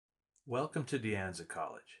Welcome to De Anza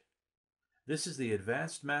College. This is the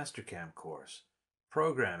Advanced Mastercam course,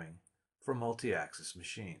 Programming for Multi-Axis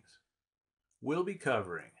Machines. We'll be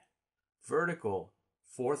covering vertical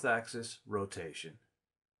fourth axis rotation,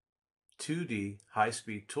 2D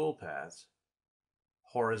high-speed toolpaths,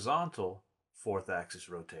 horizontal fourth axis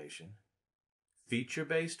rotation,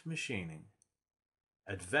 feature-based machining,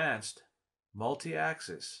 advanced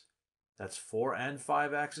multi-axis, that's 4 and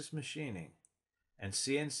 5 axis machining, and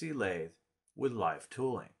CNC lathe with live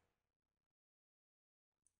tooling.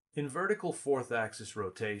 In vertical fourth axis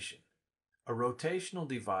rotation, a rotational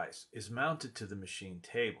device is mounted to the machine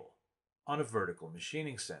table on a vertical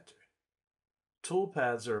machining center.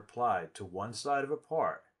 Toolpaths are applied to one side of a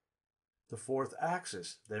part. The fourth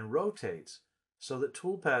axis then rotates so that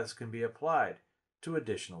toolpaths can be applied to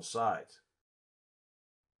additional sides.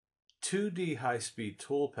 2D high-speed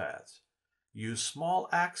toolpaths use small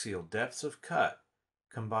axial depths of cut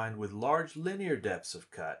combined with large linear depths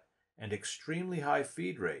of cut and extremely high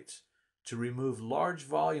feed rates to remove large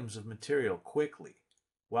volumes of material quickly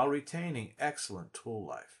while retaining excellent tool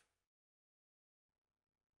life.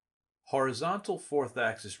 Horizontal fourth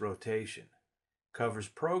axis rotation covers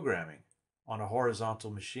programming on a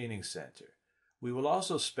horizontal machining center. We will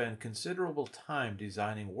also spend considerable time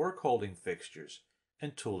designing work-holding fixtures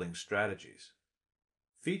and tooling strategies.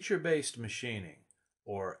 Feature-based machining,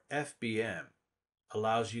 or FBM,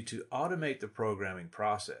 allows you to automate the programming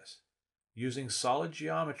process using solid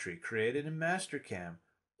geometry created in Mastercam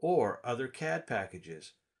or other CAD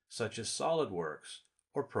packages such as SolidWorks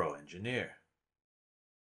or Pro Engineer.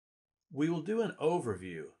 We will do an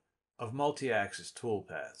overview of multi-axis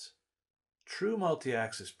toolpaths. True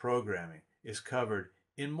multi-axis programming is covered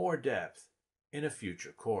in more depth in a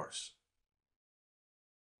future course.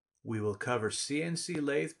 We will cover CNC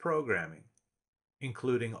lathe programming,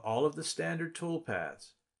 including all of the standard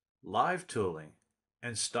toolpaths, live tooling,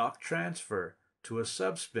 and stock transfer to a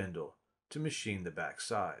subspindle to machine the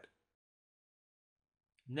backside.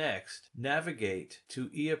 Next, navigate to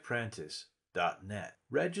eapprentice.net.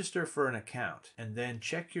 Register for an account and then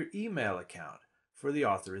check your email account for the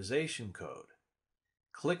authorization code.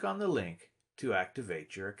 Click on the link to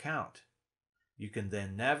activate your account. You can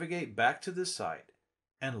then navigate back to the site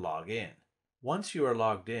and log in. Once you are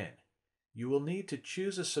logged in, you will need to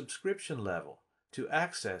choose a subscription level to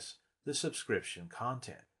access the subscription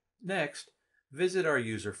content. Next, visit our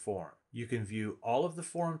user forum. You can view all of the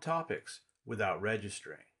forum topics without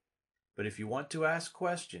registering. But if you want to ask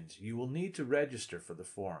questions, you will need to register for the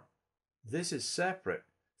forum. This is separate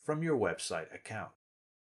from your website account.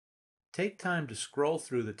 Take time to scroll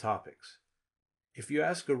through the topics. If you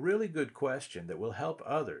ask a really good question that will help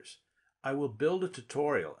others, I will build a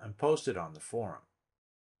tutorial and post it on the forum.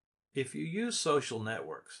 If you use social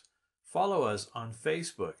networks, follow us on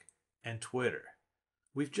Facebook and Twitter.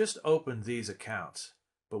 We've just opened these accounts,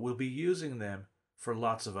 but we'll be using them for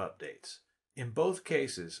lots of updates. In both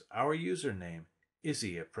cases, our username is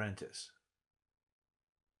eApprentice.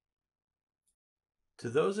 To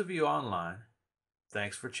those of you online,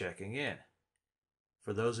 thanks for checking in.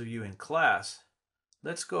 For those of you in class,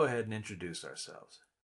 let's go ahead and introduce ourselves.